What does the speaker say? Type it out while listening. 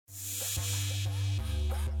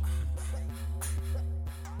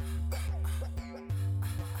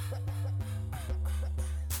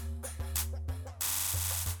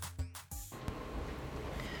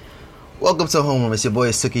Welcome to Home. It's your boy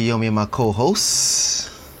Sukiyomi and my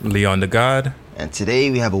co-host Leon the God. And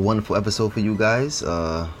today we have a wonderful episode for you guys.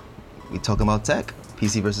 We talking about tech,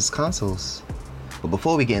 PC versus consoles. But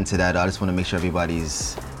before we get into that, I just want to make sure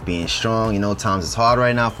everybody's being strong. You know, times is hard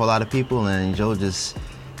right now for a lot of people, and Joe, just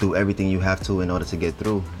do everything you have to in order to get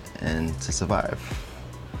through and to survive.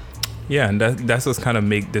 Yeah, and that's what's kind of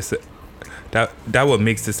make this that what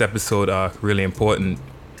makes this episode really important,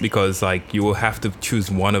 because like you will have to choose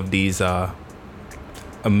one of these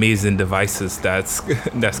amazing devices that's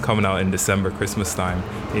coming out in December, Christmas time.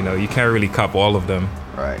 You know, you can't really cop all of them.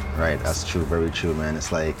 Right. That's true. Very true, man.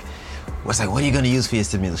 It's like, what are you gonna use for your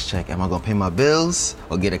stimulus check? Am I gonna pay my bills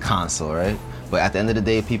or get a console, right? But at the end of the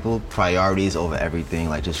day, people, priorities over everything.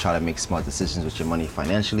 Like, just try to make smart decisions with your money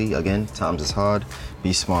financially. Again, times is hard.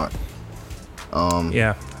 Be smart.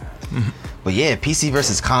 Yeah. But yeah, PC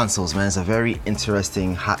versus consoles, man. It's a very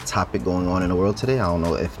interesting, hot topic going on in the world today. I don't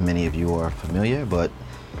know if many of you are familiar, but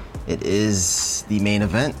it is the main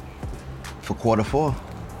event for Q4,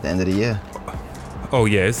 the end of the year. Oh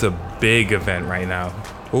yeah, it's a big event right now.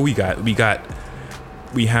 What we got?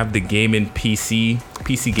 We have the gaming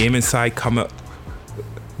PC gaming side coming up,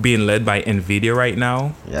 being led by Nvidia right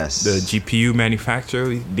now. Yes. The GPU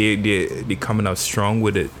manufacturer, they coming out strong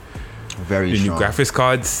with it. Very strong. New graphics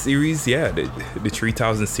card series, the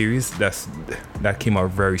 3000 series, that came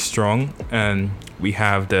out very strong. And we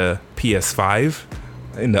have the PS5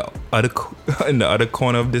 in the other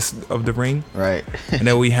corner of the ring. Right. And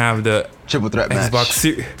then we have the triple threat Xbox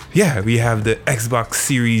match. We have the Xbox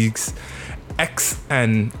Series X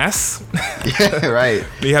and S. Yeah, right.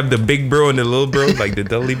 We have the big bro and the little bro, like the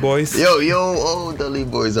Dudley boys. Dudley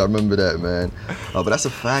boys, I remember that, man. But that's a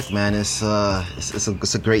fact, man. It's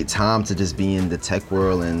a great time to just be in the tech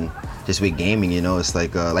world and just with gaming. You know, it's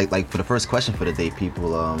like for the first question for the day,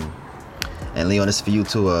 people. And Leon, this is for you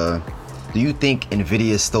too. Do you think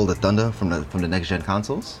Nvidia stole the thunder from the next gen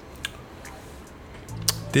consoles?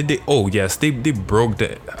 Did they? Oh yes, they broke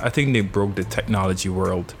the. I think they broke the technology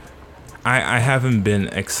world. I haven't been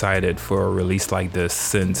excited for a release like this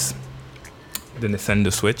since the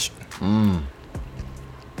Nintendo Switch.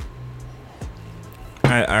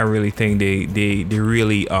 I really think they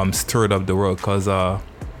really stirred up the world, because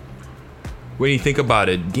when you think about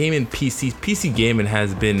it, PC gaming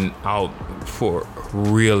has been out for a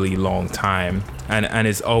really long time, and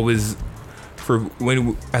it's always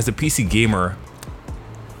as a PC gamer,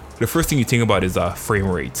 the first thing you think about is frame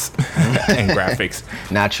rates and graphics.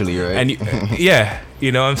 Naturally, right? And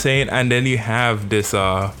you know what I'm saying? And then you have this,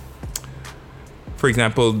 for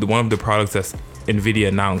example, one of the products that Nvidia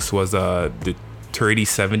announced was the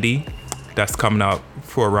 3070 that's coming out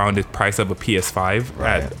for around the price of a PS5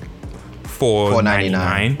 at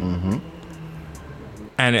 $499. Mm-hmm.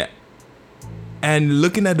 And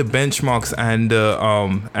looking at the benchmarks and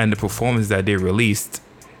the performance that they released,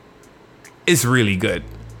 it's really good.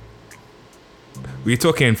 We're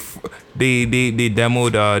talking, they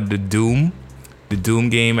demoed the Doom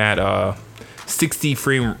game at 60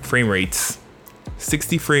 frame rates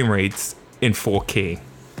in 4K,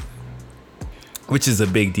 which is a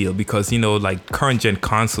big deal, because, you know, like current gen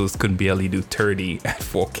consoles couldn't barely do 30 at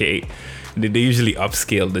 4K. They usually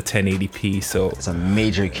upscale the 1080p. So it's a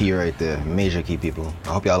major key right there. Major key, people. I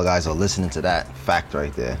hope y'all guys are listening to that fact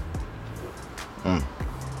right there.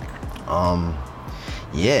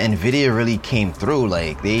 Yeah, Nvidia really came through.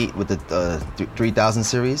 Like, they with the 3000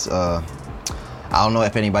 series. I don't know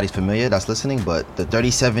if anybody's familiar that's listening, but the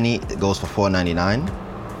 3070 goes for $499,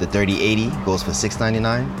 the 3080 goes for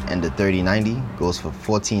 $699, and the 3090 goes for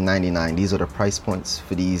 $1499. These are the price points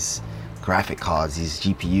for these graphic cards, these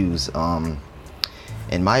GPUs.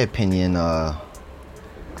 In my opinion, I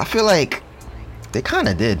feel like they kind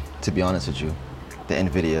of did, to be honest with you, the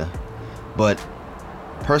Nvidia. But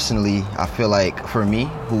personally, I feel like for me,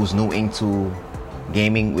 who's new into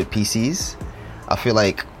gaming with PCs, I feel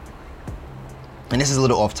like, and this is a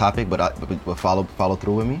little off topic, but follow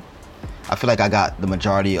through with me. I feel like I got the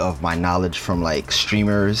majority of my knowledge from like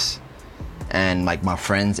streamers and like my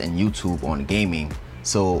friends and YouTube on gaming.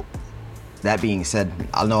 So that being said,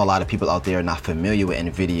 I know a lot of people out there are not familiar with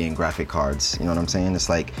Nvidia and graphic cards. You know what I'm saying? It's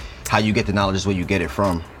like, how you get the knowledge is where you get it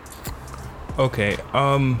from. Okay,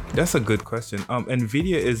 that's a good question.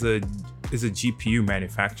 Nvidia is a GPU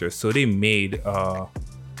manufacturer, so they made,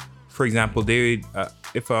 for example, they,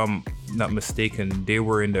 if I'm not mistaken, they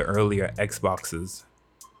were in the earlier Xboxes.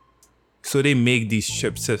 So they make these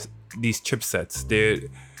chipsets. They're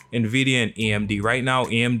Nvidia and AMD. Right now,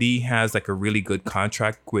 AMD has like a really good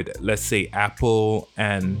contract with, let's say, Apple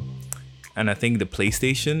and I think the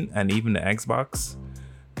PlayStation and even the Xbox,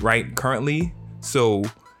 right? Currently, so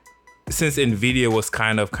since Nvidia was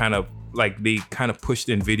kind of like they kind of pushed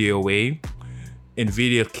Nvidia away,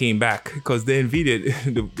 Nvidia came back because the Nvidia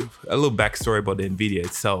a little backstory about the Nvidia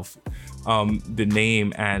itself. The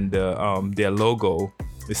name and their logo,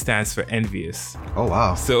 it stands for envious. Oh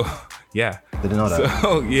wow. So yeah. Didn't know that.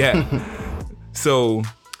 So yeah. so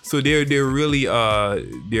they're really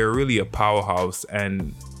a powerhouse,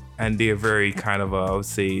 and they're very kind of I would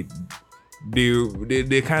say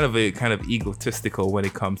they're kind of egotistical when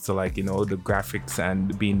it comes to like, you know, the graphics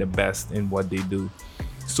and being the best in what they do.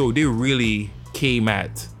 So they really came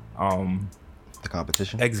at the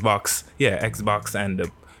competition. Xbox and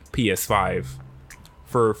the PS5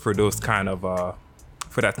 for those kind of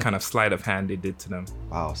for that kind of sleight of hand they did to them.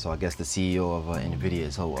 Wow. So I guess the CEO of Nvidia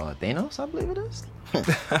is Thanos, I believe it is.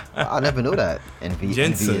 I never knew that.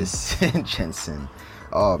 Jensen. Jensen.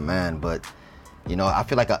 Oh man, but you know, I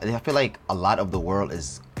feel like a lot of the world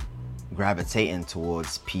is gravitating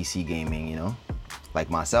towards PC gaming. You know, like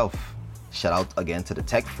myself. Shout out again to the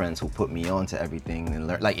tech friends who put me on to everything and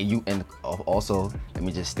learn. Like you, and also let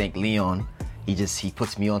me just thank Leon. He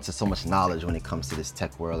puts me on to so much knowledge when it comes to this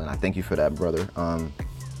tech world, and I thank you for that, brother.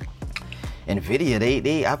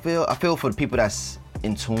 Nvidia, I feel for the people that's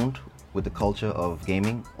in tuned with the culture of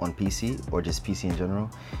gaming on PC or just PC in general,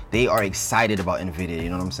 they are excited about Nvidia. You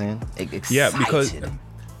know what I'm saying? Excited. Yeah,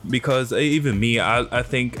 because even me, I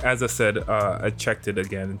think, as I said, I checked it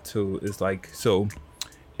again too. It's like, so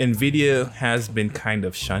Nvidia has been kind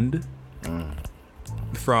of shunned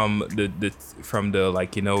from the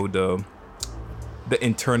like, you know, the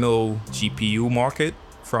internal GPU market,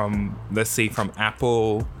 from, let's say, from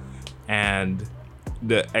Apple and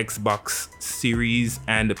the Xbox Series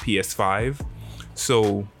and the PS5.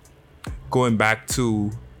 So going back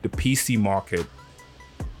to the PC market,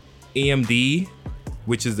 AMD,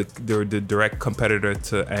 which is the direct competitor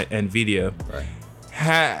to Nvidia, right,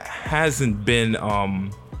 hasn't been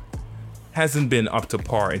up to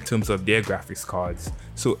par in terms of their graphics cards.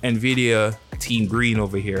 So Nvidia Team Green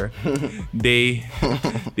over here, they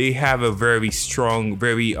have a very strong,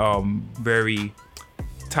 very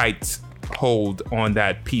tight hold on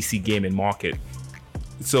that PC gaming market.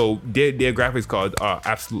 So their graphics cards are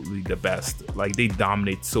absolutely the best. Like, they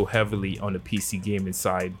dominate so heavily on the PC gaming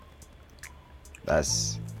side.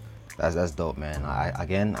 That's dope, man.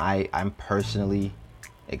 I'm personally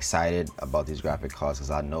excited about these graphic cards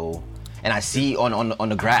because I know, and I see on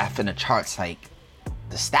the graph and the charts, like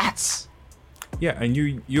the stats. Yeah, and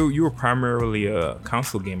you were primarily a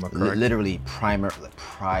console gamer, correct? Literally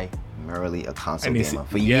primarily a console gamer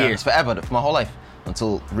for years, forever, for my whole life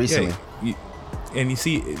until recently. Yeah, and you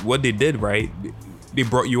see what they did, right? They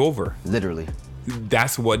brought you over. Literally.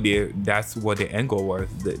 That's what their end goal was.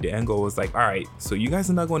 The end goal was like, all right, so you guys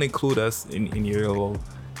are not going to include us in your little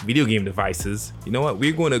video game devices. You know what?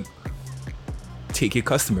 We're going to take your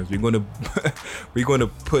customers. We're going to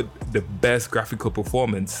put the best graphical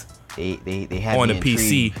performance they had on a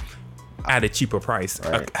PC at a cheaper price,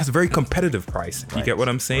 right, at a very competitive price. You get what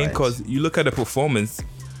I'm saying? Because you look at the performance.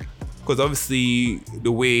 Because obviously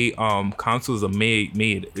the way consoles are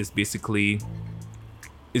made is basically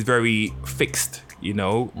is very fixed. You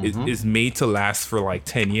know, it's made to last for like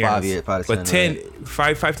 10 years. 5 years, 5 to 10,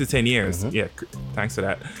 but 5 to 10 years. Yeah, thanks for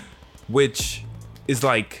that. Which is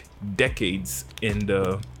like decades in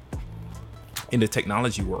the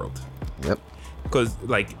technology world. Yep. Because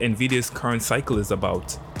like Nvidia's current cycle is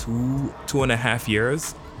about 2.5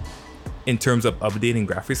 years in terms of updating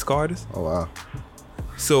graphics cards. Oh wow.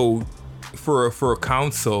 So for a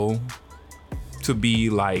console to be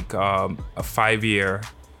like a 5-year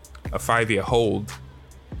hold,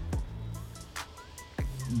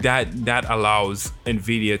 that allows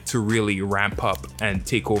Nvidia to really ramp up and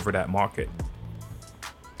take over that market.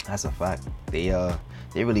 That's a fact. They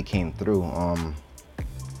really came through.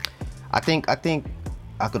 I think I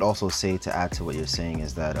could also say, to add to what you're saying,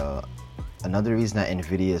 is that another reason that I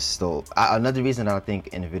think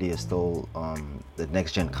Nvidia stole the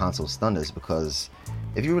next gen console stunned is because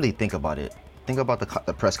if you really think about it, think about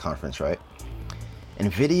the press conference, right?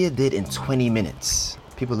 Nvidia did in 20 minutes.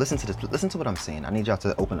 People, listen to what I'm saying. I need y'all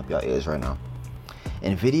to open up your ears right now.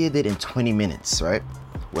 Nvidia did in 20 minutes, right,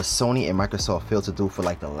 what Sony and Microsoft failed to do for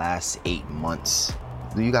like the last 8 months.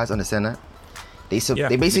 Do you guys understand that? They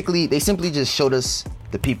simply just showed us,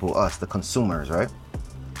 the people, us, the consumers, right?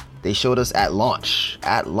 They showed us at launch,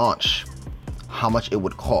 how much it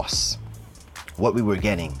would cost, what we were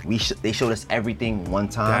getting. They showed us everything one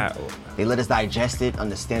time. They let us digest it,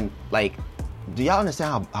 understand. Like, do y'all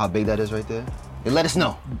understand how big that is right there? They let us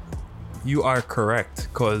know. You are correct,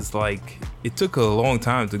 because like it took a long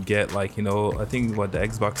time to get, like, you know, I think what the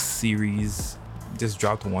Xbox Series just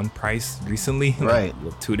dropped one price recently, Right.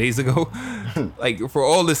 like 2 days ago. Like for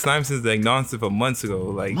all this time since they announced it for months ago,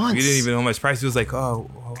 like we didn't even know how much price. It was like, oh,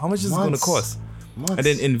 how much is it going to cost? Months. And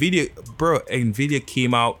then Nvidia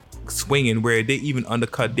came out swinging where they even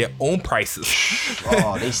undercut their own prices.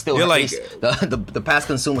 Oh, they still They're like the past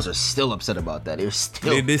consumers are still upset about that. They're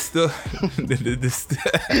still they're still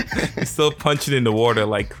they're still punching in the water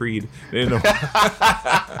like Creed. You know?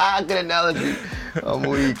 good analogy. I'm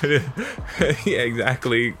weak. Yeah,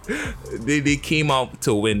 exactly. They came out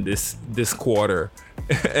to win this quarter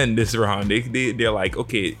and this round. They're like,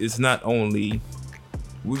 okay, it's not only,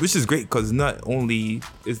 which is great because it's not only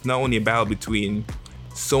a battle between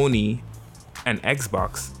Sony and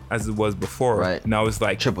Xbox as it was before. Right. Now it's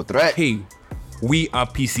like Triple threat. Hey, we are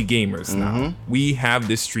PC gamers now. We have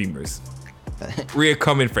the streamers. We're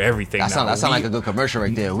coming for everything. That sounds like a good commercial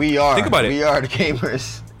right there. We are. Think about it. We are the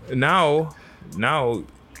gamers. Now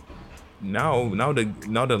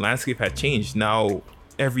the landscape had changed. Now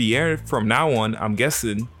every year from now on, I'm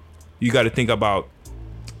guessing you got to think about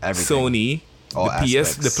Everything. Sony, All the PS,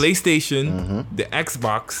 aspects. the PlayStation, the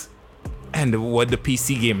Xbox, and what the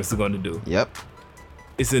PC gamers are going to do. Yep.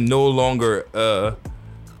 It's no longer a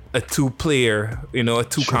two-player, a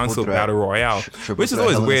two-console threat. battle royale, Triple which is threat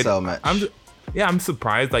always Hell in a weird. Cell match. I'm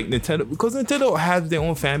surprised, like Nintendo, because Nintendo has their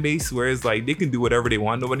own fan base, whereas like they can do whatever they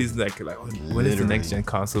want. Nobody's like when is the next gen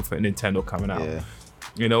console for Nintendo coming out?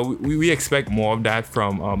 Yeah. We expect more of that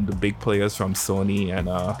from the big players from Sony and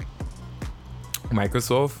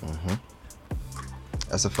Microsoft.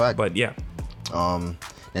 That's a fact. But yeah,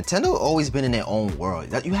 Nintendo always been in their own world.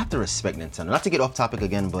 You have to respect Nintendo. Not to get off topic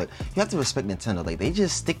again, but you have to respect Nintendo. Like they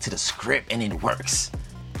just stick to the script and it works.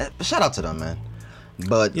 Shout out to them, man.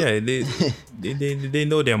 But yeah, they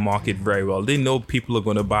know their market very well. They know people are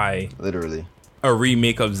gonna buy literally a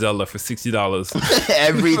remake of Zelda for $60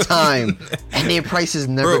 every time, and their prices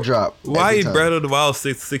never drop. Why every time. Breath of the Wild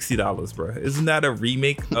 $60, bro? Isn't that a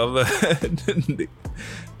remake of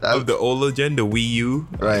of the older gen, the Wii U?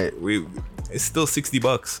 Right. It's still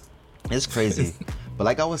 $60. It's crazy. But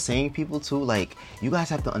like I was saying, people too, like you guys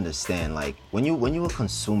have to understand, like when you're a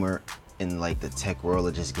consumer in like the tech world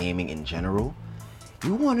or just gaming in general,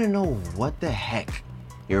 you want to know what the heck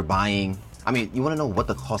you're buying. I mean, you want to know what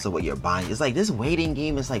the cost of what you're buying. It's like this waiting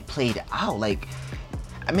game is like played out. Like,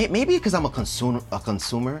 I mean, maybe because I'm a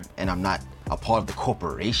consumer and I'm not a part of the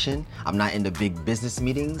corporation. I'm not in the big business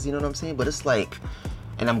meetings. You know what I'm saying? But it's like,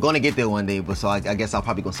 and I'm gonna get there one day. But so I guess I'll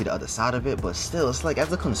probably gonna see the other side of it. But still, it's like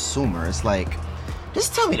as a consumer, it's like,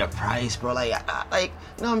 just tell me the price, bro. Like, you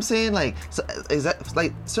know what I'm saying? Like, so, is that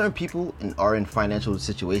like certain people are in financial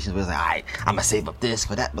situations where it's like, all right, I'm gonna save up this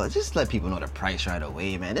for that, but just let people know the price right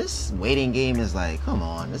away, man. This waiting game is like, come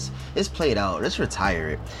on, it's played out. Let's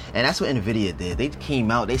retire it. And that's what Nvidia did. They came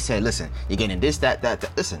out. They said, listen, you're getting this, that.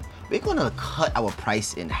 Listen, we're gonna cut our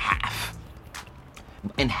price in half.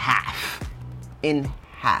 In half,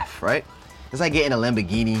 right? It's like getting a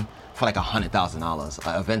Lamborghini for like $100,000.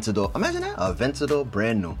 Aventador, imagine that, Aventador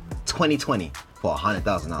brand new, 2020 for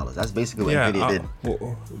 $100,000. That's basically what Nvidia did.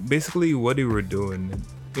 Well, basically what they were doing,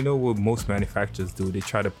 what most manufacturers do, they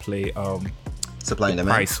try to play Supply and demand.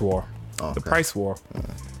 price war. The price war.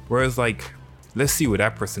 Whereas like, let's see what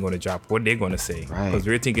that person gonna drop, what they're gonna say. Right. Because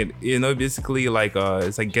we're thinking, basically like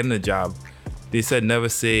it's like getting a job. They said never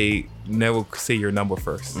say your number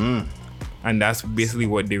first. And that's basically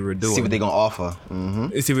what they were doing. See what they're gonna offer.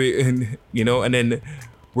 And then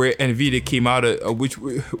where Nvidia came out, which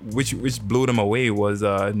blew them away was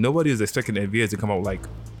nobody was expecting Nvidia to come out like,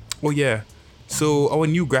 oh yeah, so our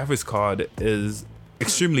new graphics card is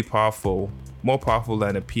extremely powerful, more powerful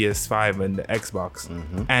than a PS5 and the Xbox,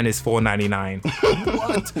 and it's $499.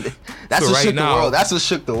 What? That's so what right shook now, the world. That's what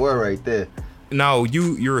shook the world right there. Now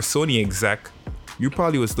you're a Sony exec. You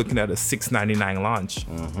probably was looking at a $699 launch.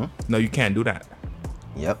 No, you can't do that.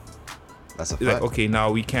 Yep, that's a fact. Like, okay,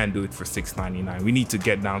 now we can't do it for $699. We need to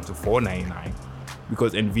get down to $499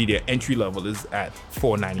 because Nvidia entry level is at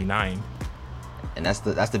 $499. And that's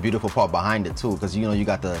the beautiful part behind it too, because you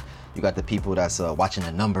got the people that's watching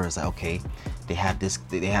the numbers. Like, okay, they have this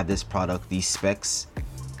product, these specs.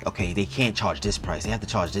 Okay, they can't charge this price. They have to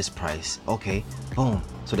charge this price. Okay, boom.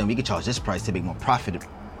 So then we can charge this price to make more profit.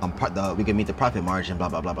 We can meet the profit margin, blah,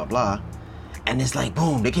 blah, blah, blah, blah. And it's like,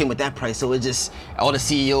 boom, they came with that price. So it just, all the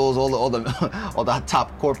CEOs, all the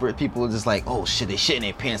top corporate people are just like, oh shit, they shit in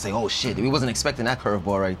their pants. Like, oh shit, we wasn't expecting that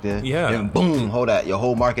curveball right there. Yeah. And boom, hold that, your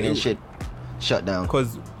whole marketing shit shut down.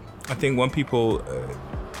 Because I think when people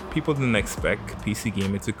didn't expect PC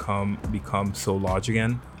gaming to become so large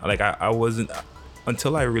again. Like I wasn't,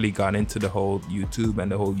 until I really got into the whole YouTube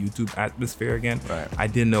and the whole YouTube atmosphere again. Right. I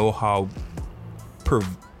didn't know how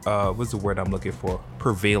what's the word I'm looking for?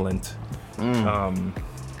 Prevalent.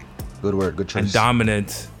 Good word, good choice. And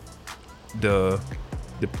dominant the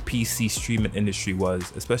PC streaming industry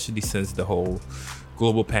was, especially since the whole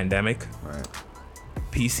global pandemic. Right.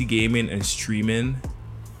 PC gaming and streaming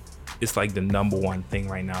is like the number one thing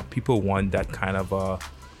right now. People want that kind of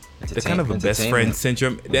the kind of a best friend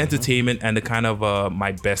syndrome, the entertainment, and the kind of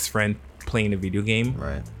my best friend playing a video game.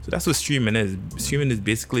 Right. So that's what streaming is. Streaming is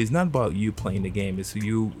basically, it's not about you playing the game. It's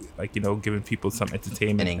you, like, you know, giving people some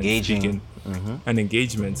entertainment and engaging and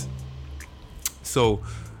engagement. So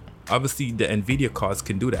obviously the NVIDIA cards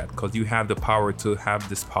can do that because you have the power to have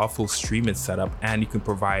this powerful streaming setup, and you can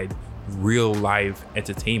provide real live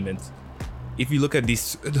entertainment. If you look at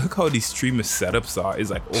look how these streamer setups are, it's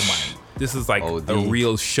like, oh my, this is like a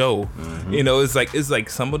real show. You know, it's like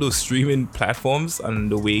some of those streaming platforms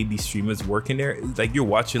and the way these streamers work in there, it's like you're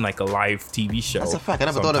watching like a live TV show. That's a fact. I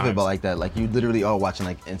never thought of it like that. Like you literally are watching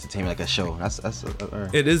like entertainment, like a show.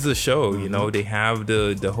 It is a show. You know, they have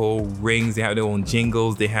the whole rings, they have their own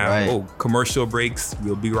jingles, they have commercial breaks.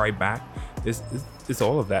 We'll be right back. It's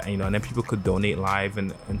all of that, you know, and then people could donate live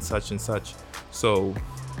and such and such. So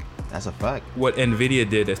that's a fact. What NVIDIA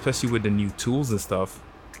did, especially with the new tools and stuff,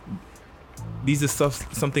 these are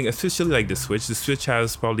something, especially like the Switch. The Switch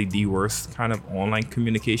has probably the worst kind of online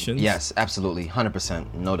communications. Yes, absolutely,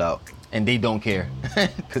 100%, no doubt. And they don't care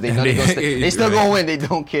because they still gonna win. They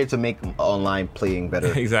don't care to make online playing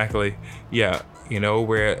better. Exactly. Yeah, you know,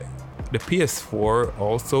 where the PS4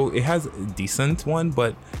 also, it has a decent one,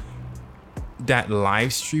 but that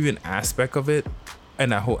live streaming aspect of it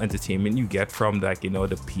and that whole entertainment you get from, like, you know,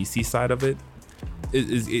 the PC side of it,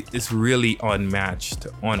 it's really unmatched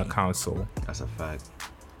on a console. That's a fact.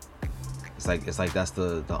 It's like that's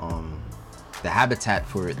the habitat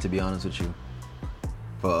for it, to be honest with you,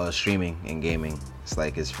 for streaming and gaming. It's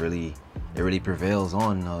like it really prevails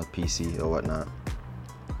on PC or whatnot.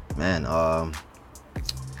 Man,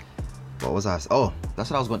 what was I? Oh, that's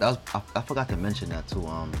what I was going. I forgot to mention that too.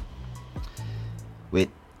 With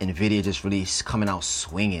NVIDIA just really coming out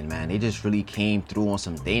swinging, man. They just really came through on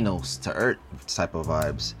some Thanos to Earth type of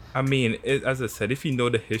vibes. I mean, as I said, if you know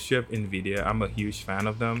the history of NVIDIA, I'm a huge fan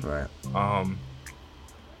of them. Right.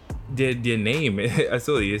 Their name,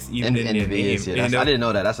 actually, it's even in their name. Yeah, I didn't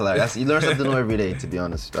know that. That's hilarious. You learn something new every day, to be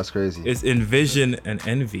honest. That's crazy. It's envision and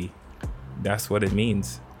envy. That's what it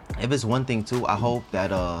means. If it's one thing too, I hope that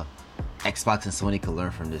Xbox and Sony could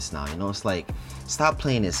learn from this now. You know, it's like, stop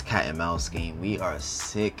playing this cat and mouse game. We are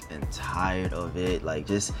sick and tired of it. Like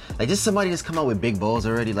just somebody just come out with big balls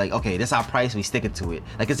already. Like, okay, this our price, we stick it to it.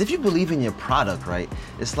 Like, cause if you believe in your product, right?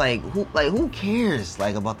 It's like who cares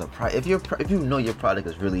like about the price? If you know your product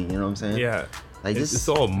is really, you know what I'm saying? Yeah. Like it's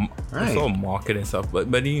all marketing stuff.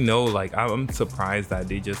 But you know, like I'm surprised that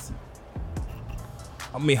they just.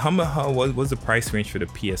 I mean, how was the price range for the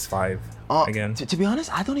PS5 again? To be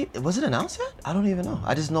honest, I don't even. Was it announced yet? I don't even know.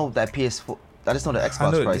 I just know that PS4. I just know the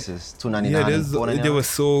Xbox price is $299.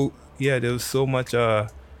 Yeah, there was so much.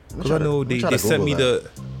 Cause I know they sent me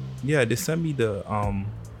they sent me the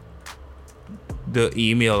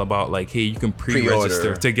email about like, hey, you can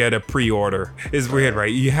pre-register to get a pre-order. It's weird,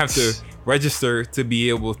 right? You have to register to be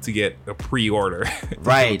able to get a pre-order.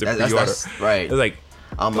 Right. That's right. It's like.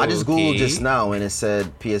 I just googled just now and it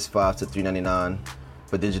said PS5 to $399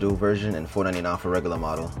 for digital version and $499 for regular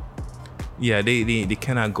model. Yeah, they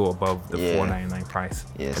cannot go above the $499 price.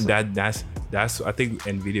 Yeah, so that's I think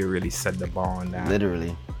NVIDIA really set the bar on that.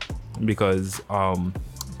 Literally, because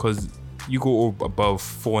you go above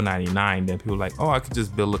 $499, then people are like, oh, I could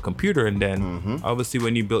just build a computer, and then obviously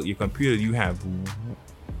when you build your computer, you have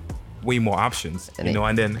way more options, you know.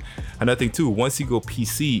 And then another thing too, once you go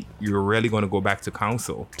PC, you're rarely going to go back to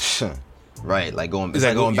console. Right, like going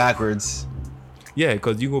backwards. Yeah,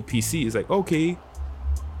 because you go PC, it's like, okay,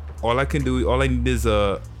 all I need is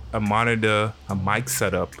a monitor, a mic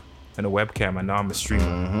setup, and a webcam, and now I'm a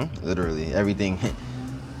streamer. Literally everything.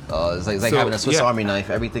 It's like having a Swiss Army knife,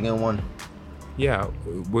 everything in one. Yeah,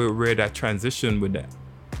 we're that transition with the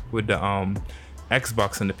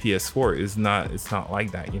Xbox and the PS4 it's not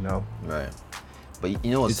like that, you know. Right. But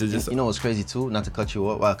you know what's crazy too? Not to cut you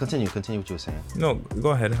off. Well, continue what you were saying. No, go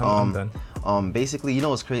ahead. I'm done. Basically, you know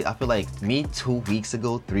what's crazy? I feel like me 3 weeks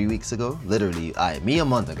ago, literally, me a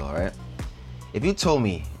month ago, right? If you told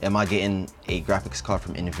me, am I getting a graphics card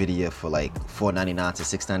from NVIDIA for like $499 to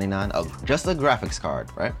 $699? Just a graphics card,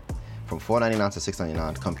 right? From $499 to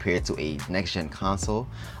 $699 compared to a next-gen console,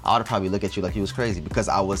 I would probably look at you like you was crazy because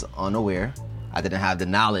I was unaware. I didn't have the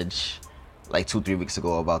knowledge like 2-3 weeks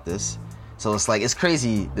ago about this. So it's like, it's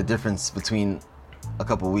crazy the difference between a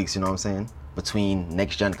couple of weeks, you know what I'm saying? between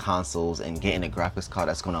next gen consoles and getting a graphics card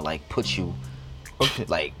that's gonna like put you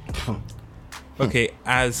like Okay,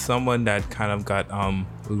 as someone that kind of got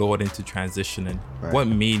lured into transitioning, Right. what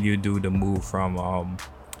made you do the move from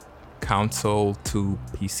console to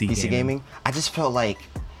PC gaming? I just felt like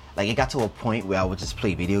it got to a point where I would just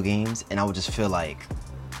play video games and I would just feel like,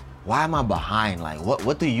 why am I behind? Like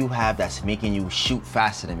what do you have that's making you shoot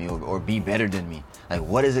faster than me or be better than me? Like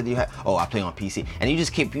what is it you have? Oh, I play on PC. And you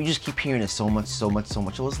just keep hearing it so much.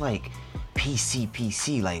 It was like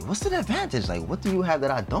PC. Like what's the advantage? Like what do you have that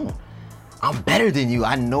I don't? I'm better than you.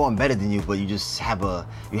 I know I'm better than you, but you just have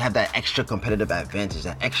that extra competitive advantage,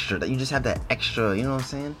 that you just have that extra, you know what I'm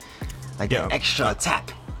saying? Like that extra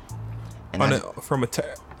attack. And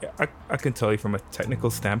I can tell you from a technical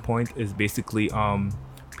standpoint is basically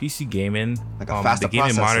PC gaming, like a faster the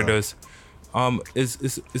gaming processor.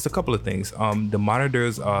 monitors is a couple of things. The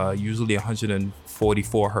monitors are usually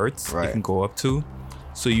 144 hertz. Right. It can go up to.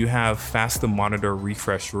 So you have faster monitor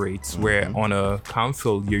refresh rates, where on a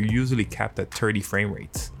console you're usually capped at 30 frame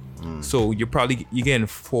rates. So you're getting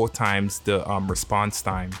 4 times the response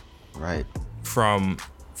time, Right. from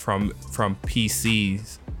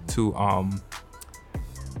PCs to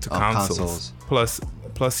consoles.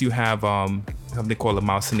 Plus you have something called a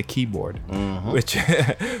mouse and a keyboard, which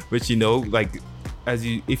like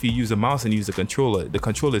if you use a mouse and use a controller, the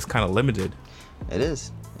controller is kind of limited. It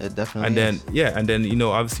is. It definitely And is. then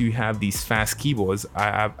obviously you have these fast keyboards.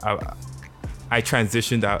 I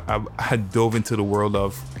transitioned. I dove into the world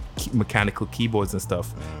of mechanical keyboards and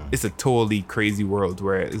stuff. It's a totally crazy world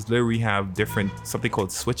where it's literally have something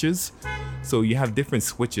called switches. So you have different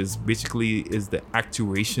switches. Basically, is the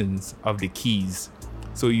actuations of the keys.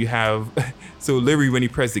 So you have literally when you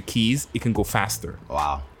press the keys, it can go faster.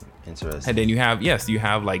 Wow. Interesting. And then you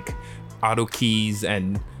have like auto keys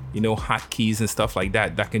and hotkeys and stuff like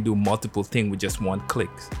that can do multiple things with just one click.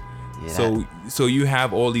 Yeah, So you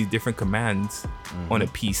have all these different commands on a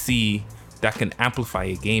PC that can amplify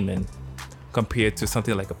your gaming compared to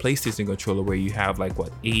something like a PlayStation controller where you have like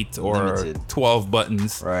 8 or Limited. 12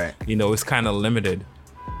 buttons. Right. It's kind of limited.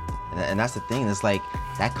 And that's the thing. It's like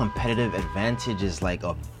that competitive advantage is like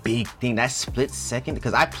a big thing. That split second,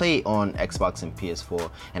 because I play on Xbox and PS4,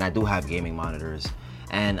 and I do have gaming monitors.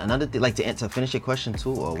 And another thing, like to finish your question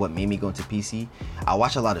too, or what made me go into PC, I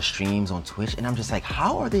watch a lot of streams on Twitch, and I'm just like,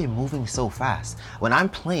 how are they moving so fast? When I'm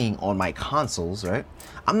playing on my consoles, right,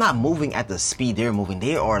 I'm not moving at the speed they're moving.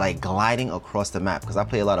 They are like gliding across the map, because I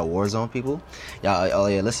play a lot of Warzone, people. Y'all, all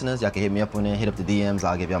your listeners, y'all can hit me up on there, hit up the DMs.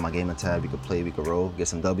 I'll give y'all my gamer tab. You can play, we can roll, get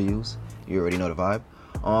some W's. You already know the vibe.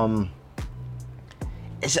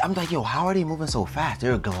 I'm like, yo, how are they moving so fast?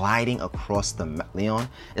 They're gliding across the map, Leon.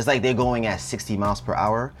 It's like they're going at 60 miles per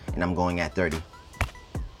hour, and I'm going at 30.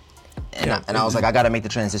 And I was like, I gotta make the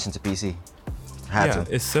transition to PC.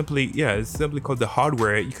 It's simply called the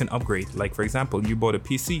hardware you can upgrade. Like for example, you bought a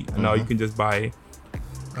PC and now you can just buy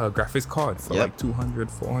a graphics card for like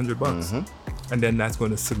 $200-$400. And then that's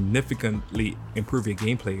going to significantly improve your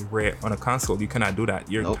gameplay. Where on a console you cannot do that.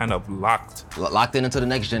 You're kind of locked in until the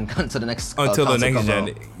next gen, until the next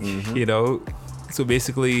gen. So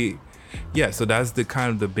basically, so that's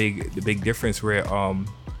the big difference where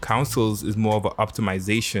consoles is more of a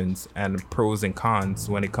optimizations and pros and cons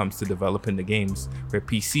when it comes to developing the games. Where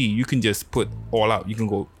PC, you can just put all out. You can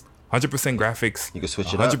go 100% graphics, you can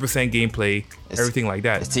switch it up, 100% gameplay, everything like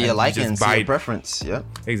that. It's to your liking, to your preference. Yeah,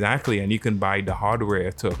 exactly. And you can buy the hardware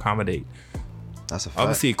to accommodate. That's a fact.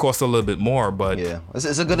 Obviously, it costs a little bit more, but it's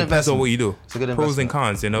a good investment. Depends on what you do. It's a good pros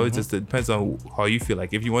investment. and cons. It just depends on how you feel.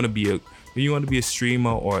 Like if you want to be a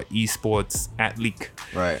streamer or esports athlete,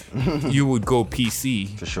 right? You would go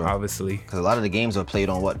PC for sure, obviously, because a lot of the games are played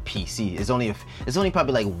on PC. It's only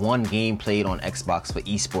probably like one game played on Xbox for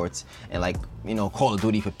esports, and like Call of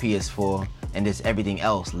Duty for PS4, and this everything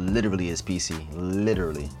else literally is PC.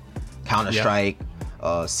 Literally, Counter-Strike,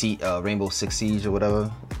 Rainbow Six Siege or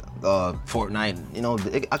whatever,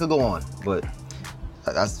 Fortnite. I could go on, but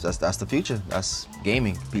that's the future. That's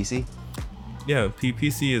gaming, PC. Yeah,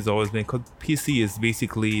 PC has always been, because PC is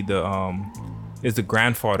basically the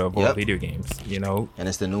grandfather of all video games, And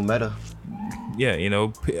it's the new meta.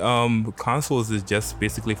 Consoles is just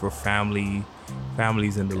basically for families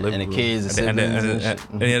in the living room. And the kids, the siblings. At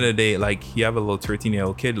the end of the day, like you have a little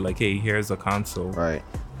 13-year-old kid, like, hey, here's a console. Right.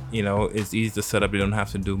 It's easy to set up. You don't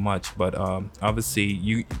have to do much. But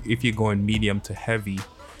obviously, if you're going medium to heavy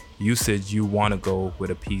usage, you want to go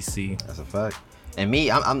with a PC. That's a fact. And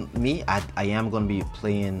me, I am going to be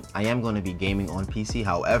playing. I am going to be gaming on PC.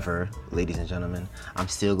 However, ladies and gentlemen, I'm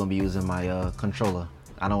still going to be using my controller.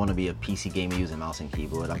 I don't want to be a PC gamer using mouse and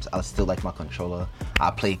keyboard. I still like my controller.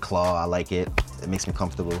 I play claw. I like it. It makes me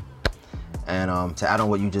comfortable. And to add on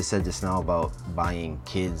what you just said just now about buying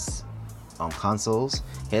kids consoles,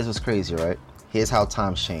 here's what's crazy, right? Here's how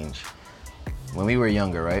times change. When we were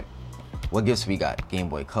younger, right? What gifts we got? Game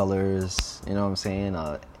Boy Colors, you know what I'm saying?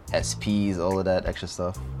 SPs, all of that extra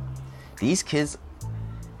stuff. These kids,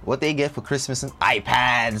 what they get for Christmas and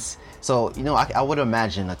iPads. So, you know, I would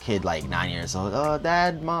imagine a kid like 9 years old, oh,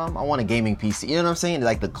 Dad, Mom, I want a gaming PC. You know what I'm saying?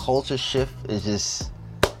 Like the culture shift is just,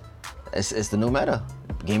 it's the new meta.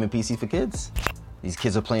 Gaming PC for kids. These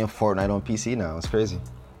kids are playing Fortnite on PC now. It's crazy.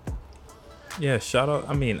 Yeah, shout out.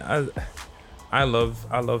 I mean, I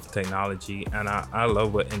love technology, and I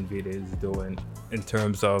love what Nvidia is doing in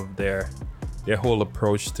terms of their whole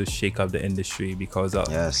approach to shake up the industry, because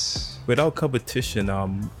yes, without competition,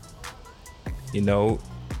 you know,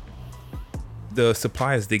 the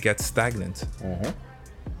suppliers, they get stagnant.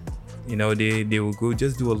 You know, they will go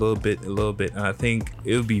just do a little bit, and I think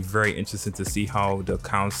it'll be very interesting to see how the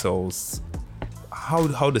consoles,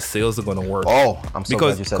 how the sales are gonna work. Oh, I'm so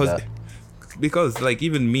glad you said that. Because like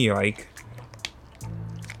even me, like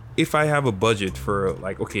if I have a budget for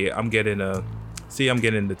like, okay, I'm getting the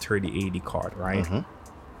 3080 card, right?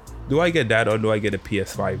 Do I get that or do I get a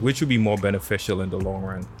PS5? Which would be more beneficial in the long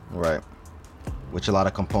run? Right. Which a lot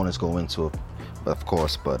of components go into it, of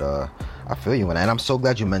course, but I feel you, and I'm so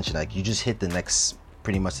glad you mentioned that. You just hit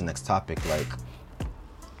pretty much the next topic. Like,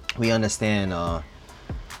 we understand,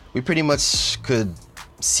 we pretty much could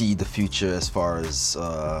see the future as far as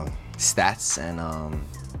stats and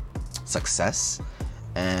success.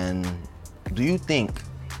 And do you think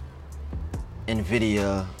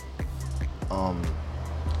Nvidia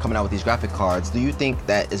coming out with these graphic cards, do you think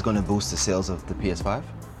that is going to boost the sales of the PS5?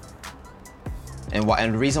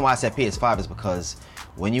 And the reason why I said PS5 is because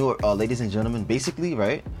when you are, ladies and gentlemen, basically,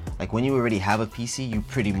 right? Like when you already have a PC, you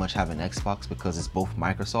pretty much have an Xbox because it's both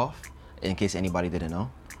Microsoft, in case anybody didn't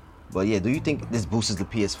know. But yeah, do you think this boosts the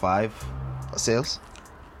PS5 sales?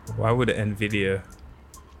 Why would Nvidia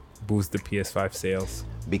boost the PS5 sales?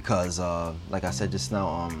 Because, like I said just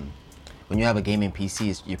now, when you have a gaming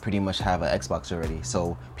PC, you pretty much have an Xbox already.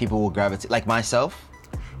 So people will gravitate, like myself.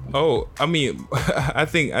 Oh, I mean, I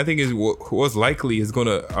think is what's likely is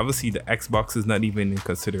gonna, obviously the Xbox is not even in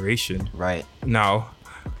consideration right now,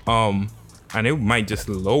 and it might just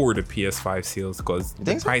lower the PS5 sales because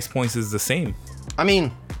the price points is the same. I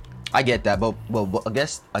mean, I get that, but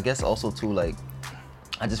I guess also too, like,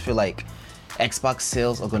 I just feel like Xbox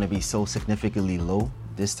sales are gonna be so significantly low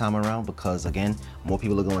this time around because again, more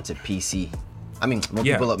people are going to PC. I mean, more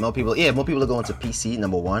people are going to PC.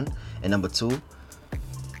 Number one, and number two.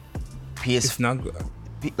 It's not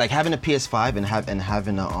like having a PS5 and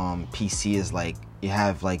having a PC is like you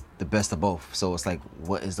have like the best of both. So it's like,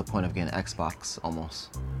 what is the point of getting an Xbox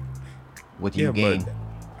almost? What do you gain? But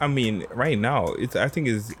I mean, right now, I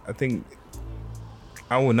think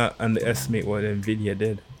I will not underestimate what Nvidia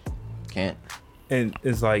did. Can't. And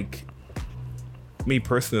it's like, me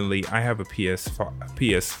personally, I have a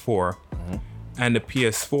PS4, and the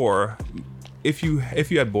PS4. If you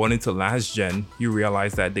had bought into last gen, you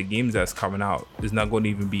realize that the games that's coming out is not going to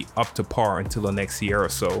even be up to par until the next year or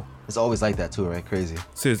so. It's always like that too, right? Crazy.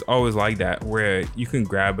 So it's always like that, where you can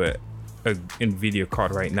grab a Nvidia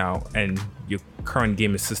card right now, and your current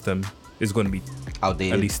gaming system is going to be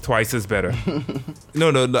outdated, at least twice as better. No,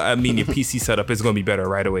 I mean your PC setup is going to be better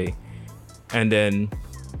right away, and then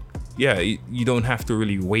yeah, you don't have to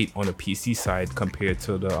really wait on the PC side compared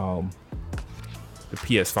to the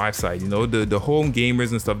PS5 side. You know, the home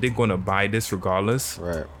gamers and stuff, they're gonna buy this regardless.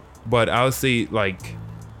 Right. But I would say, like,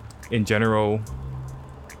 in general,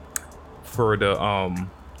 for the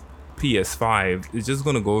PS5, it's just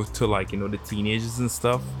gonna go to, like, you know, the teenagers and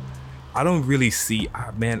stuff. I don't really see,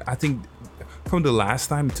 man, I think from the last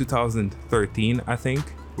time in 2013, I think,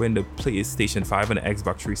 when the PlayStation 5 and the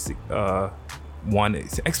Xbox 360 one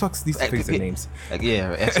Xbox, these fix their names.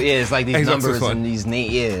 It's like these numbers and these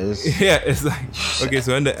years. Yeah, it's like, okay,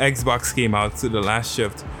 so when the Xbox came out to the last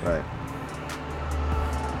shift, right,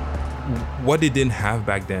 what they didn't have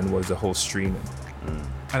back then was the whole streaming.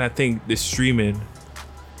 And I think the streaming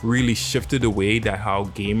really shifted the way that how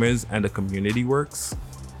gamers and the community works.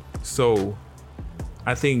 So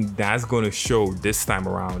I think that's going to show this time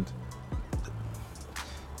around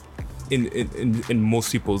in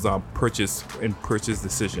most people's purchase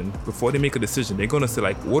decision. Before they make a decision, they're gonna say,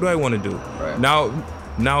 like, what do I want to do? Right.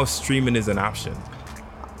 Now streaming is an option.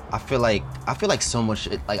 I feel like so much,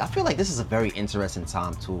 I feel like this is a very interesting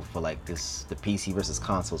time too for like the PC versus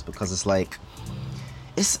consoles, because it's like,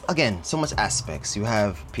 it's again so much aspects. You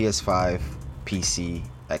have PS5, PC,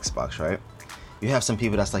 Xbox, right? You have some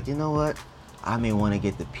people that's like, you know what? I may want to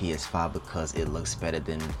get the PS5 because it looks better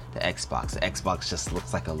than the Xbox. The Xbox just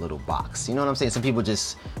looks like a little box. You know what I'm saying? Some people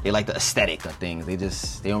just, they like the aesthetic of things.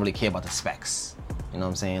 They don't really care about the specs. You know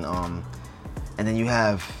what I'm saying? And then you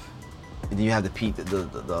have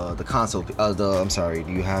the console.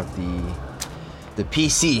 You have the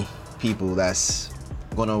PC people that's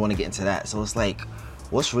gonna want to get into that. So it's like,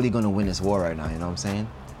 what's really gonna win this war right now? You know what I'm saying?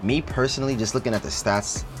 Me personally, just looking at the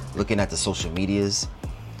stats, looking at the social medias,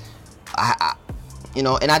 I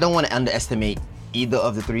and I don't want to underestimate either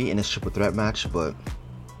of the three in this triple threat match, but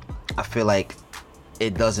I feel like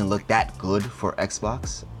it doesn't look that good for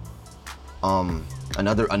Xbox.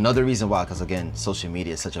 Another reason why, because again, social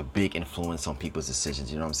media is such a big influence on people's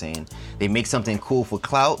decisions. You know what I'm saying? They make something cool for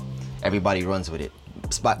clout, everybody runs with it.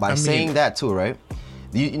 By saying that too, right?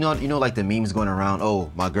 You know, like the memes going around.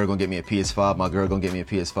 Oh, my girl gonna get me a PS5. My girl gonna get me a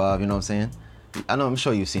PS5. You know what I'm saying? I'm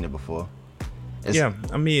sure you've seen it before. Yeah,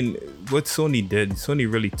 I mean, what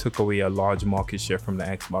Sony really took away a large market share from the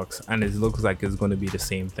Xbox, and it looks like it's going to be the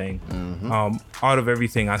same thing. Mm-hmm. Out of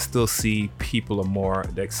everything, I still see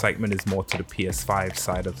the excitement is more to the PS5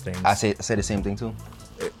 side of things. I say the same thing too.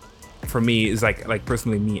 For me, it's like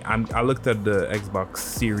personally me, I looked at the Xbox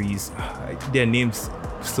Series, their names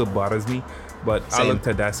still bothers me, but same. I looked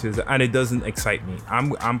at that series and it doesn't excite me.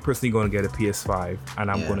 I'm personally going to get a PS5 and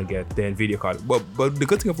I'm going to get the Nvidia card. But the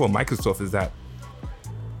good thing about Microsoft is that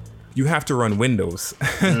you have to run Windows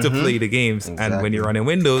to play the games. Exactly. And when you're running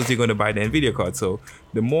Windows, you're going to buy the Nvidia card. So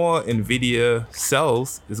the more Nvidia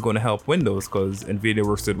sells is going to help Windows because Nvidia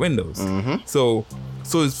works with Windows. Mm-hmm. So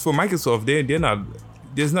it's for Microsoft, they're not.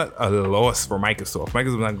 There's not a loss for Microsoft.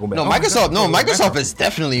 Microsoft's not going back. Microsoft is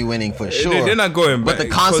definitely winning for sure. They're not going back. But the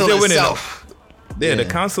console itself. The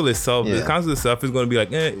console itself is going to be like,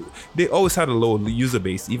 they always had a low user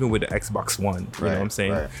base, even with the Xbox One. You know what I'm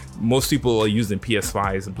saying? Right. Most people are using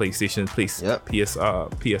PS5s and PlayStation,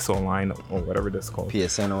 PS Online or whatever that's called.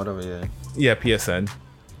 PSN or whatever, yeah. Yeah, PSN.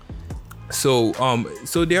 So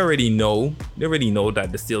they already know that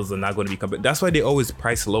the sales are not going to be coming. That's why they always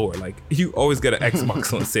price lower. Like, you always get an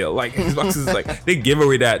Xbox on sale. Like, Xbox is like, they give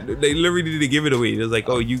away that. They literally give it away. It's like,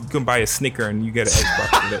 oh, you can buy a Snicker and you get an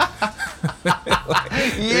Xbox.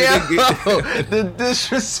 The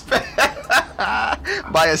disrespect.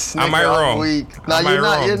 Buy a Snicker. Am I wrong? Week. No,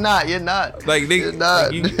 you're not. Like, you're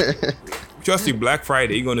not. Trust me, Black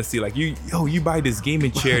Friday, you're gonna see like you buy this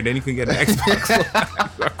gaming chair, then you can get an Xbox.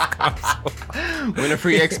 Win a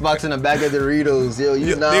free Xbox and a bag of Doritos, yo.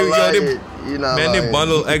 You're not lying. They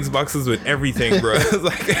bundle Xboxes with everything, bro. It's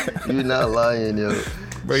like, you're not lying, yo.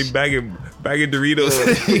 Bro, bag of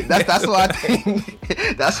Doritos. That's why I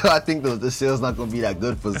think. That's why I think the sales not gonna be that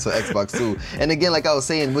good for Xbox too. And again, like I was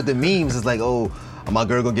saying, with the memes, it's like, oh, my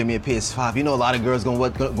girl gonna give me a PS5. You know, a lot of girls gonna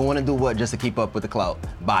want to do what just to keep up with the clout?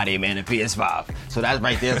 Buy their man a PS5. So that's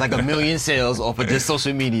right there. It's like 1 million sales off of just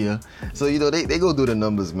social media. So they go do the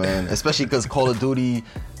numbers, man. Especially because Call of Duty,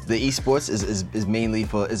 the esports is mainly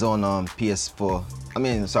is on PS4. I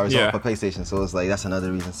mean, sorry, it's on for PlayStation. So it's like that's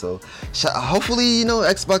another reason. So hopefully,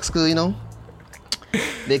 Xbox could,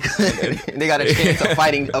 they got a chance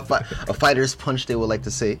of a fighter's punch, they would like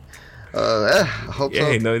to say. I hope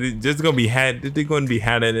so. No, they're just gonna be they're gonna be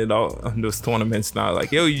handing it all on those tournaments now.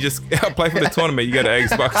 Like, yo, you just apply for the tournament, you got an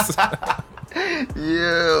Xbox.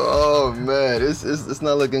 Oh man, it's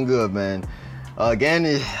not looking good, man.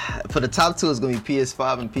 Again, for the top two, it's gonna be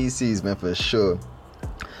PS5 and PCs, man, for sure.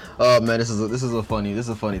 Oh man, this is a funny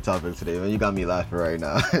topic today, man. You got me laughing right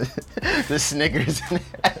now. The Snickers.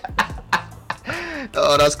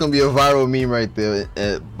 Oh, that's gonna be a viral meme right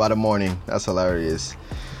there by the morning. That's hilarious.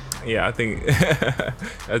 Yeah, I think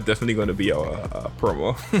that's definitely going to be a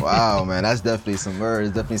promo. Wow, man, that's definitely some words,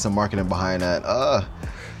 definitely some marketing behind that.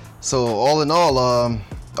 So all in all,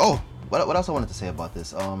 what else I wanted to say about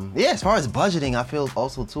this? As far as budgeting, I feel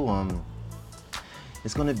also too,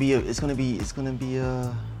 it's gonna be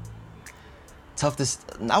a tough.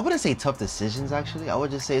 I wouldn't say tough decisions. Actually, I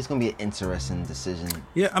would just say it's gonna be an interesting decision.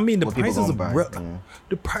 Yeah, I mean the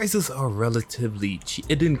prices are relatively cheap.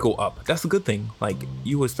 It didn't go up. That's a good thing. Like,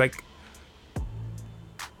 you expect,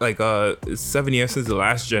 like 7 years since the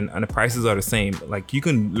last gen, and the prices are the same. Like, you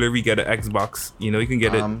can literally get an Xbox. You can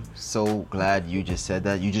get it. I'm so glad you just said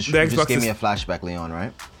that. You just gave me a flashback, Leon.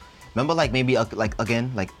 Right? Remember, like maybe like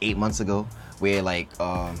 8 months ago, where like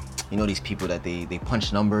these people that they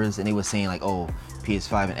punch numbers and they were saying like, oh,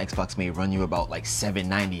 PS5 and Xbox may run you about like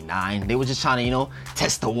 $799. They were just trying to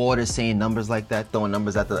test the waters, saying numbers like that, throwing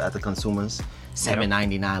numbers at the consumers.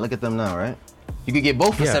 $799. Look at them now, right? You could get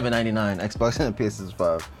both for $799, Xbox and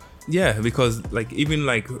PS5. Yeah, because like even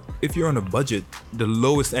like if you're on a budget, the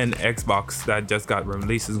lowest end Xbox that just got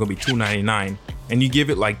released is gonna be $299, and you give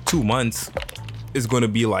it like 2 months, it's gonna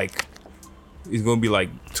be like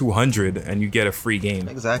 200, and you get a free game.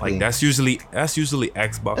 Exactly. Like that's usually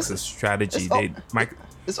Xbox's strategy.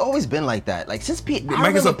 It's always been like that. Like since I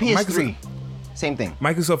remember PS3. Same thing.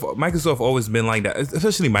 Microsoft always been like that.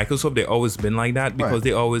 Especially Microsoft, they always been like that because Right.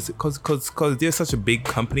 they always because they're such a big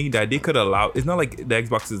company that they could allow. It's not like the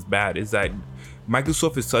Xbox is bad. It's that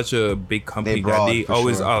Microsoft is such a big company that they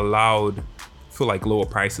always allowed for like lower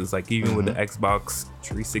prices. Like even with the Xbox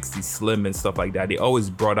 360 Slim and stuff like that, they always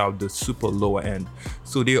brought out the super lower end.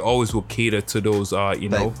 So they always will cater to those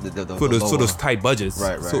for those tight budgets.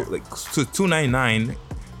 Right. So like $299.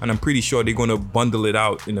 And I'm pretty sure they're gonna bundle it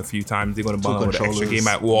out in a few times. They're gonna bundle with an extra game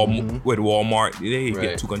at Walmart. With Walmart, they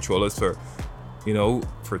get 2 controllers for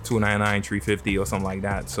 $299, $350 or something like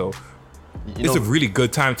that. So it's a really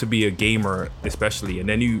good time to be a gamer, especially. And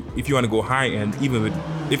then if you want to go high end, if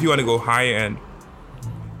you want to go higher end,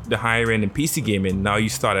 the higher end in PC gaming, now you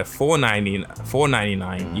start at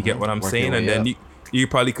 $499. You get what I'm saying? And then you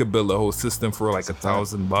probably could build a whole system for like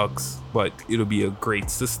 $1,000, but it'll be a great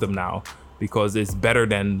system now, because it's better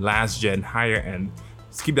than last gen higher end.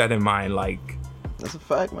 Just keep that in mind. Like, that's a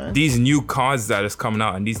fact, man. These new cards that is coming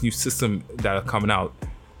out and these new systems that are coming out,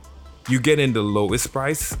 you get in the lowest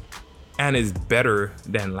price and it's better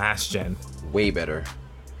than last gen. Way better.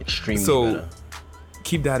 Extremely better.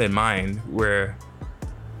 Keep that in mind, where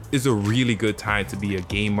it's a really good time to be a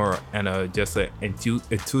gamer and just an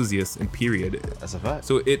enthusiast in period. That's a fact.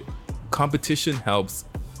 So competition helps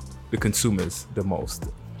the consumers the most.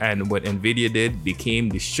 And what Nvidia did,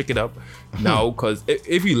 they shook it up now, because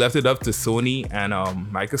if you left it up to Sony and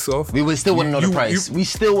Microsoft, we still wouldn't know the price. We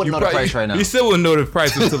still wouldn't know the price right now. You still wouldn't know the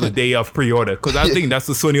price until the day of pre-order, because I think that's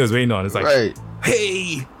what Sony was waiting on. It's like,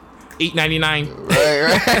 hey, $899.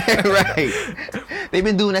 Right. They've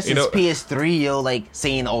been doing that since PS3, yo, like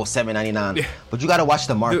saying, $799. Yeah. But you gotta watch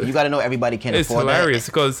the market. You gotta know everybody can afford that. It's hilarious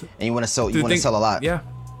because and you wanna sell a lot. Yeah.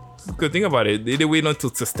 Good thing about it, they wait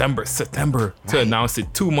until September to announce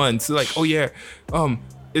it. 2 months, like,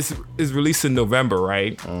 it's released in November,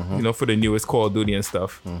 right? For the newest Call of Duty and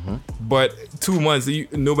stuff. But 2 months,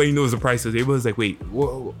 nobody knows the prices. Everyone's like, wait,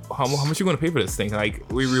 how much you gonna pay for this thing? Like,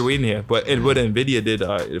 we were waiting here. But what Nvidia did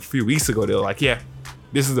a few weeks ago, they were like, yeah,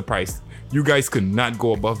 this is the price. You guys could not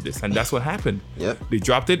go above this, and that's what happened. Yep. They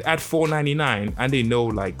dropped it at $499, and they know,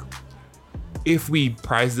 like, if we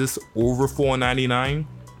price this over $499,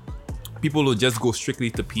 people will just go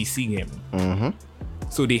strictly to PC gaming.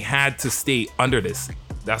 So they had to stay under this.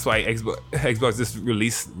 That's why Xbox just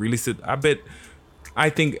released it. I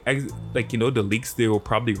think the leaks, they were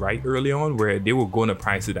probably right early on, where they were going to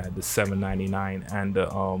price it at the $799 and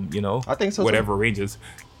I think so whatever ranges.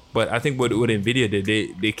 But I think what Nvidia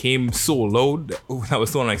did, they came so low that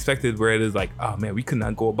was so unexpected, where it is like, oh man, we could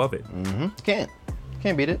not go above it. You can't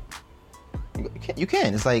beat it. You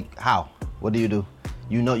can. It's like, how? What do you do?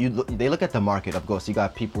 They look at the market. Of course, you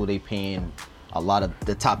got people, they paying a lot of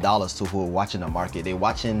the top dollars to, who are watching the market. They're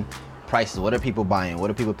watching prices. What are people buying?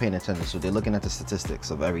 What are people paying attention to? They're looking at the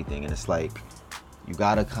statistics of everything, and it's like, you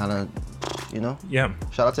gotta kind of, Yeah.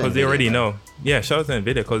 Shout out to Nvidia. Because they already know. Yeah, shout out to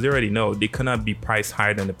Nvidia, because they already know they cannot be priced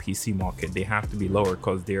higher than the PC market. They have to be lower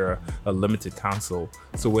because they're a limited console.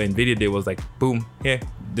 So what Nvidia did was like, boom, here,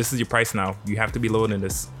 this is your price now. You have to be lower than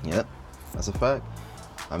this. Yep, that's a fact.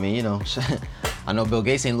 I mean, I know Bill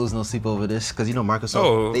Gates ain't losing no sleep over this, because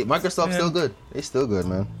Microsoft. Microsoft's still good. They still good,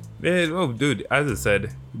 man. Yeah, dude, as I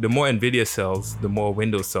said, the more Nvidia sells, the more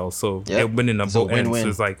Windows sells. So they're winning on both ends. So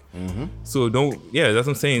it's like, so that's what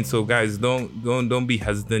I'm saying. So guys, don't be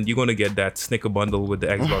hesitant. You're gonna get that Snicker bundle with the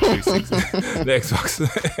Xbox 360, the Xbox.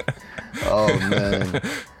 Oh man.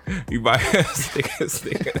 You buy a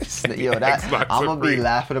sticker. Yo, I'm gonna be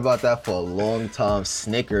laughing about that for a long time.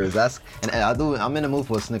 Snickers, I'm in the mood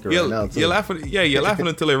for a Snicker right now too. You're laughing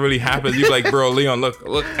until it really happens. You're like, bro, Leon, look.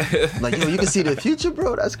 Like, yo, you can see the future,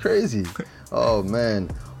 bro. That's crazy. Oh man.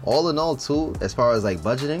 All in all, too, as far as like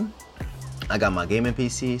budgeting, I got my gaming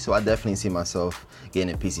PC, so I definitely see myself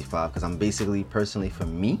getting a PC5, because I'm basically, personally, for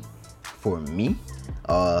me,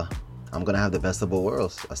 I'm gonna have the best of both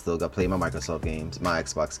worlds. I still got play my Microsoft games, my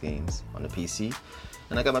Xbox games on the PC,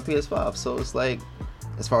 and I got my PS5. So it's like,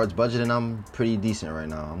 as far as budgeting, I'm pretty decent right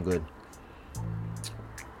now. I'm good.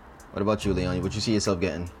 What about you, Leon? What you see yourself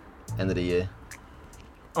getting end of the year?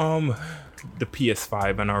 The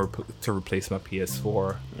PS5, and to replace my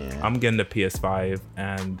PS4. Yeah. I'm getting the PS5,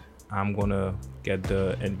 and I'm gonna get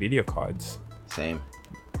the Nvidia cards. Same.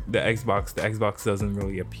 The Xbox doesn't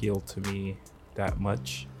really appeal to me that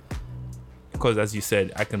much. course, as you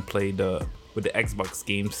said, I can play with the Xbox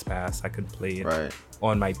Games Pass. I can play it Right.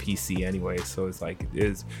 on my PC anyway. So it's like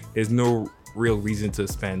there's no real reason to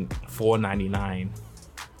spend $4.99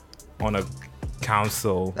 on a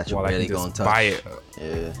console That you're while I barely can gonna just touch. buy it.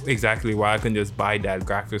 Yeah. Exactly, while I can just buy that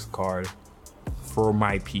graphics card for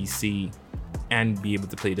my PC and be able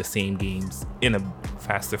to play the same games in a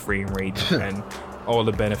faster frame rate and all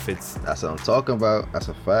the benefits. That's what I'm talking about. That's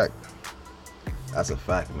a fact. That's a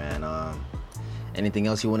fact, man. Anything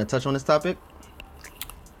else you want to touch on this topic?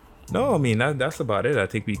 No, I mean that's about it. I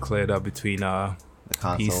think we cleared up between The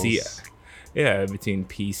consoles. PC, yeah, between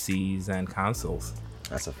PCs and consoles.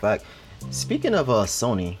 That's a fact. Speaking of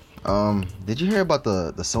Sony, did you hear about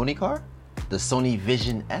the Sony car, the Sony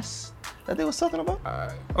Vision S that they was talking about?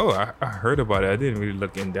 I heard about it. I didn't really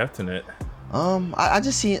look in depth in it. I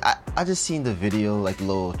just seen the video, like the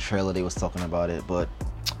little trailer they was talking about it. But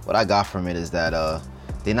what I got from it is that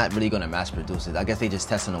they're not really gonna mass produce it. I guess they just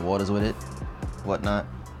testing the waters with it, whatnot.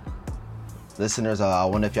 Listeners, I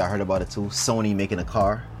wonder if y'all heard about it too. Sony making a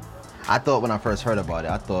car. I thought when I first heard about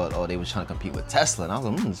it, I thought, oh, they was trying to compete with Tesla, and I was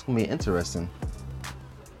like, it's gonna be interesting.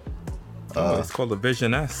 It's called the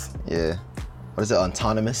Vision S. Yeah. What is it?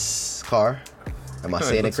 Autonomous car? Am I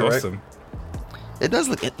saying it looks correct? awesome. It does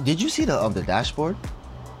look. Did you see the dashboard?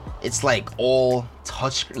 It's like all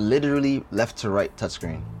touch, literally left to right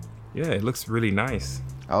touchscreen. Yeah, it looks really nice.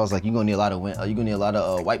 I was like, you're gonna need a lot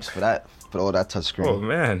of wipes for that, for all that touchscreen. Oh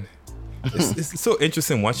man, it's so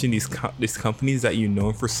interesting watching these companies that you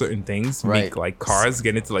know for certain things Right. make like cars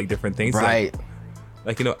get into like different things. Right.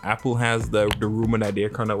 Like you know, Apple has the rumor that they're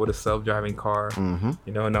coming out with a self-driving car. Mm-hmm.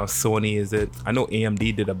 You know, now Sony is it. I know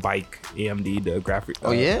AMD did a bike. AMD the graphic.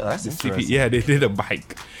 Oh yeah, that's the interesting. yeah, they did a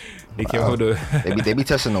bike. They came out with they be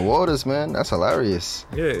testing the waters, man. That's hilarious.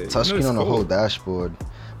 Yeah, Touchscreen it's on the cool. whole dashboard.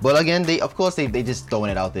 But again, they just throwing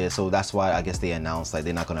it out there, so that's why I guess they announced like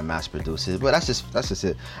they're not gonna mass produce it. But that's just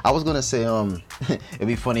it. I was gonna say it'd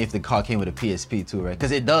be funny if the car came with a PSP too, right?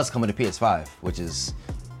 Because it does come with a PS5, which is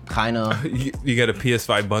kind of You get a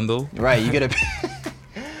PS5 bundle. right. You get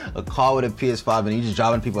a car with a PS5 and you just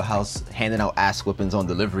driving to people's house handing out ass whippings on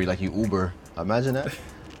delivery like you Uber. Imagine that.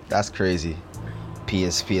 That's crazy.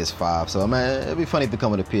 PS5. So man, it'd be funny if they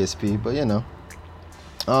come with a PSP, but you know.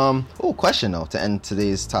 Question though to end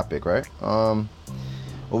today's topic, right? What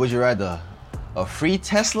would you rather, a free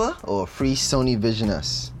Tesla or a free Sony Vision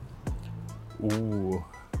S? Ooh,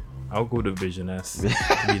 I'll go to Vision S.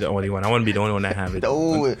 Be the only one. I want to be the only one that have it.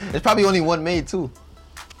 Oh, there's probably only one made too.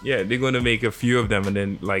 Yeah, they're going to make a few of them, and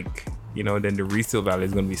then like then the resale value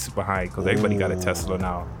is going to be super high because everybody got a Tesla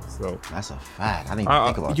now. So That's a fact. I didn't even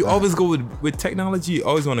think about you that. always go with technology. You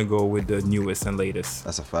always want to go with the newest and latest.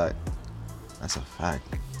 That's a fact. That's a fact.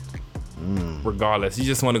 Regardless, you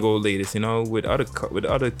just want to go latest. With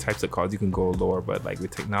other types of cars, you can go lower, but like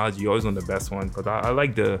with technology, you always want the best one. But I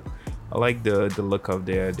like the look of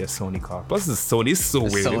their Sony car. Plus, the Sony is so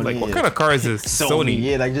weird. Sony, Like, what yeah. kind of car is this? Sony.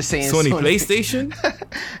 Yeah, like just saying Sony PlayStation.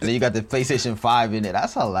 And then you got the PlayStation 5 in it.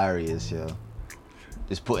 That's hilarious, yo.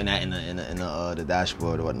 Just putting that in the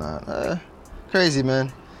dashboard or whatnot. Crazy,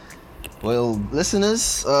 man. Well,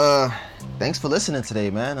 listeners, thanks for listening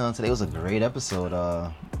today, man. Today was a great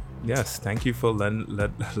episode. Yes, thank you for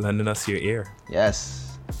lending us your ear.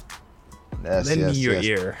 Yes, Lend me your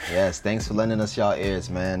ear. Yes, thanks for lending us y'all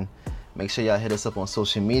ears, man. Make sure y'all hit us up on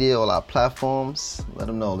social media, all our platforms. Let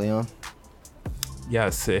them know, Leon.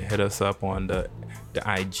 Yes, hit us up on the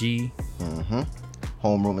IG.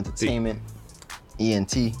 Homeroom Entertainment,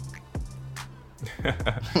 ENT.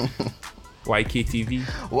 YKTV.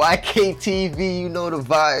 YKTV, you know the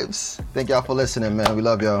vibes. Thank y'all for listening, man. We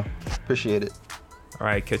love y'all. Appreciate it. All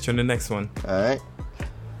right, catch you on the next one. All right.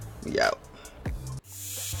 We out.